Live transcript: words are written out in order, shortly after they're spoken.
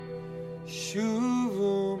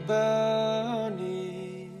Shuvu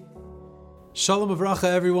Bani. Shalom Avracha,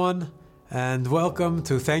 everyone, and welcome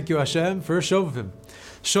to Thank You HaShem for Shovavim.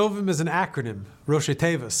 Shovavim is an acronym, Roshei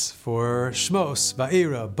Tevos, for Shemos,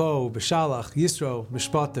 Va'era, Bo, B'Shalach, Yisro,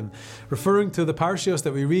 Mishpatim, referring to the Parshios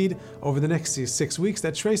that we read over the next 6 weeks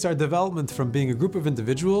that trace our development from being a group of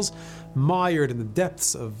individuals mired in the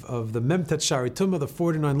depths of the Memtet Shari Tumah, the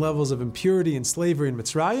 49 levels of impurity and slavery in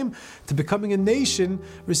Mitzrayim, to becoming a nation,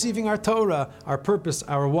 receiving our Torah, our purpose,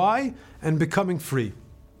 our why, and becoming free.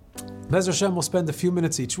 Bez Hashem will spend a few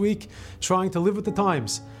minutes each week trying to live with the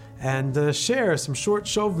times and share some short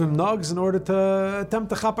Shovavim nugs in order to attempt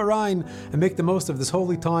to chapparain and make the most of this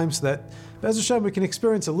holy time so that, Bez Hashem, we can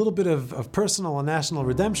experience a little bit of personal and national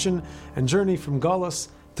redemption and journey from Galus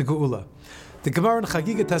to Geula. The Gemara in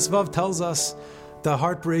Chagiga Tesvav tells us the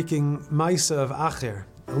heartbreaking Maisa of Acher,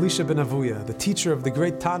 Elisha ben Avuya, the teacher of the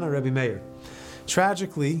great Tana Rebbe Meir.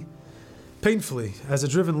 Tragically, painfully, as a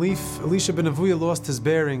driven leaf, Elisha ben Avuya lost his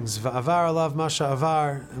bearings. Va'avar alav masha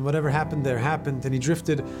avar, and whatever happened there happened, and he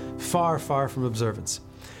drifted far, far from observance.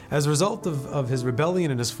 As a result of his rebellion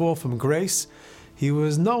and his fall from grace, he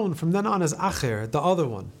was known from then on as Acher, the other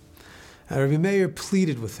one. Rebbe Meir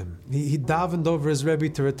pleaded with him. He davened over his Rebbe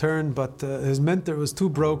to return, but his mentor was too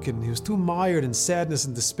broken. He was too mired in sadness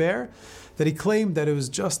and despair that he claimed that it was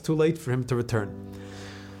just too late for him to return.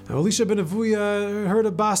 Now, Elisha ben Avuya heard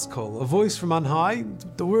a bas kol, a voice from on high,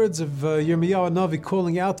 the words of Yirmiyahu Navi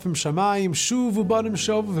calling out from Shamayim, Shuvu banim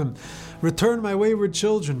Shovavim, return my wayward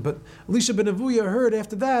children. But Elisha ben Avuya heard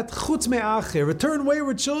after that, Chutz me'acher, return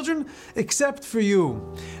wayward children, except for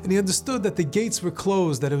you. And he understood that the gates were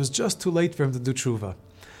closed, that it was just too late for him to do tshuva.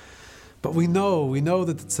 But we know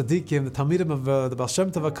that the tzaddikim, the talmidim of the Baal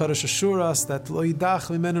Shem Tov HaKadosh assure us that lo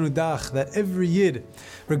yidach mimenu nidach, that every yid,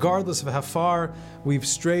 regardless of how far we've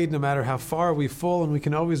strayed, no matter how far we've fallen, we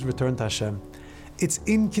can always return to Hashem. It's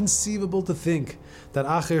inconceivable to think that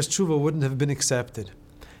Acher's tshuva wouldn't have been accepted.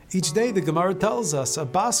 Each day, the Gemara tells us, a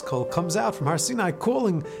bas kol comes out from Har Sinai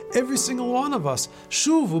calling every single one of us,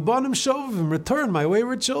 Shuvu banim Shovavim, return my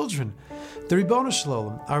wayward children. The Ribono Shel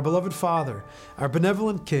Olam, our beloved Father, our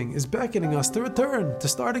benevolent King, is beckoning us to return, to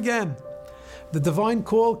start again. The divine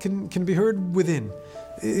call can be heard within,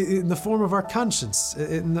 in the form of our conscience,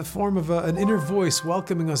 in the form of an inner voice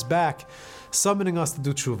welcoming us back, summoning us to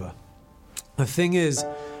do tshuva. The thing is,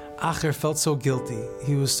 Acher felt so guilty.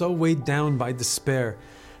 He was so weighed down by despair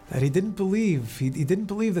that he didn't believe. He didn't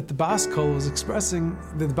believe that the bas kol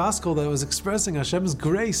that was expressing Hashem's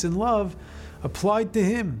grace and love applied to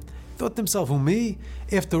him. He thought to himself, me,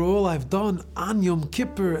 after all I've done on Yom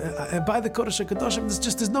Kippur, by the Kodesh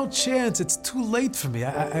HaKadoshim, there's no chance. It's too late for me.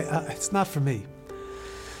 It's not for me.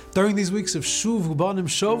 During these weeks of Shuvu banim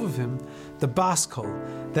Shovavim, the bas kol,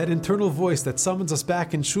 that internal voice that summons us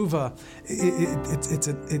back in Shuva,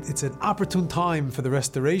 it's an opportune time for the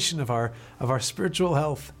restoration of our spiritual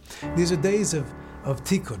health. These are days of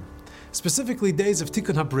tikkun, specifically days of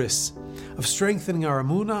tikkun habris, of strengthening our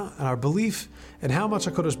emunah and our belief in how much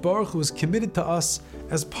HaKadosh Baruch Hu is committed to us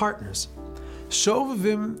as partners.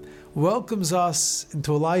 Shovavim welcomes us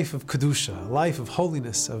into a life of Kedusha, a life of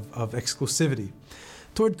holiness, of exclusivity,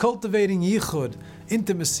 toward cultivating yichud,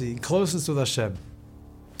 intimacy, closeness with Hashem.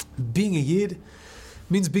 Being a yid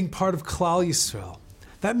means being part of Klal Yisrael.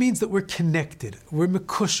 That means that we're connected, we're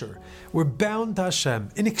mekusher, we're bound to Hashem,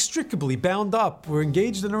 inextricably bound up, we're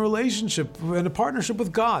engaged in a relationship, in a partnership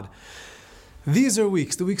with God. These are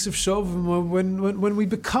weeks, the weeks of Shovavim, when we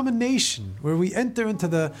become a nation, where we enter into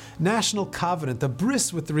the national covenant, a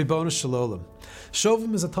bris with the Ribono Shel Olam.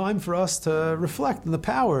 Shovavim is a time for us to reflect on the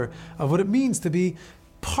power of what it means to be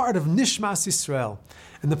part of Nishmas Yisrael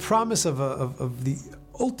and the promise of the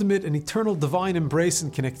ultimate and eternal divine embrace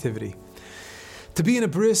and connectivity. To be in a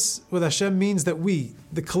bris with Hashem means that we,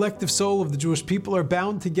 the collective soul of the Jewish people, are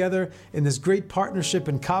bound together in this great partnership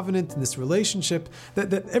and covenant, in this relationship,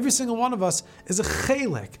 that every single one of us is a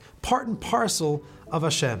chelek, part and parcel of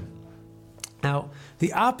Hashem. Now,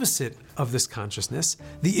 the opposite of this consciousness,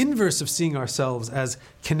 the inverse of seeing ourselves as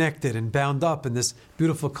connected and bound up in this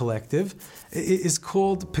beautiful collective, is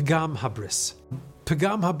called Pagam Habris.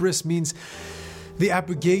 Pagam Habris means the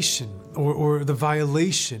abrogation or the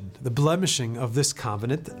violation, the blemishing of this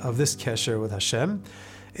covenant, of this kesher with Hashem,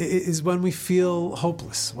 is when we feel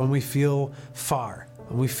hopeless, when we feel far,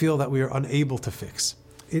 when we feel that we are unable to fix.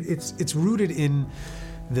 It's rooted in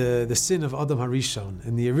the sin of Adam Harishon,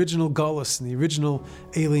 in the original galus, in the original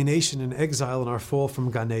alienation and exile in our fall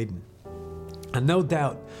from Gan Eden. And no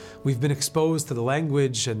doubt we've been exposed to the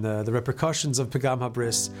language and the repercussions of Pagam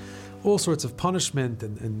Habris all sorts of punishment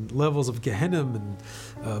and levels of Gehenna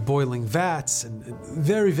and boiling vats and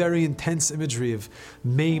very, very intense imagery of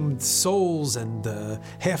maimed souls and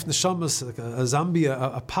half neshamas, like a zombie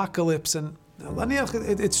apocalypse. And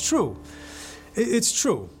it's true. It's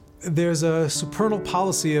true. There's a supernal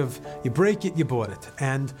policy of you break it, you bought it.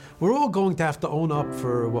 And we're all going to have to own up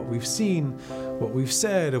for what we've seen, what we've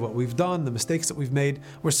said, or what we've done, the mistakes that we've made.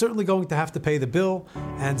 We're certainly going to have to pay the bill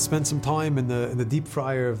and spend some time in the deep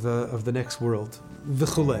fryer of the next world,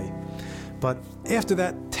 v'chulei. But after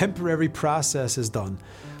that temporary process is done,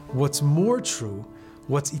 what's more true,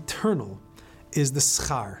 what's eternal, is the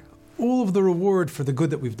schar. All of the reward for the good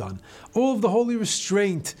that we've done, all of the holy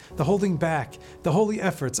restraint, the holding back, the holy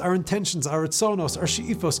efforts, our intentions, our etzonos, our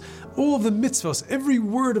she'ifos, all of the mitzvos, every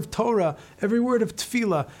word of Torah, every word of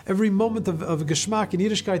tefillah, every moment of geschmack and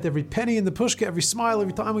Yiddishkeit, every penny in the pushka, every smile,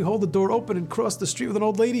 every time we hold the door open and cross the street with an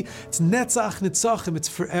old lady, it's netzach nitzachim, it's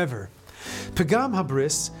forever. Pagam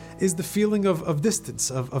habris is the feeling of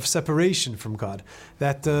distance, of separation from God,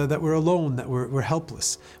 that we're alone, that we're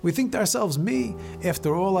helpless. We think to ourselves, me,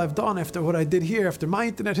 after all I've done, after what I did here, after my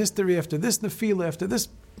internet history, after this nefila, after this.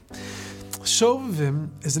 Shovavim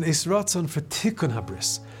is an esratzon for tikkun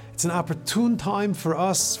habris. It's an opportune time for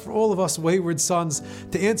us, for all of us wayward sons,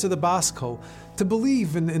 to answer the baskol, to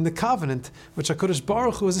believe in the covenant which HaKadosh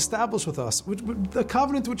Baruch Hu has established with us, the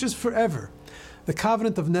covenant which is forever. The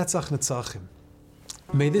covenant of Netzach Netzachim.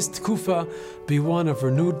 May this tkufa be one of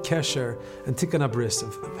renewed kesher and tikkun habris,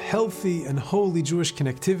 of healthy and holy Jewish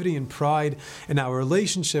connectivity and pride in our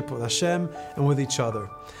relationship with Hashem and with each other.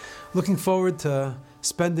 Looking forward to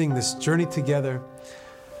spending this journey together.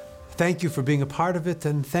 Thank you for being a part of it,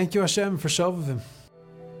 and thank you Hashem for Shovavim.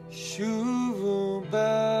 Shuvu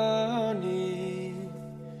banim,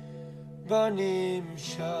 banim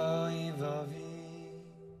shai vavim.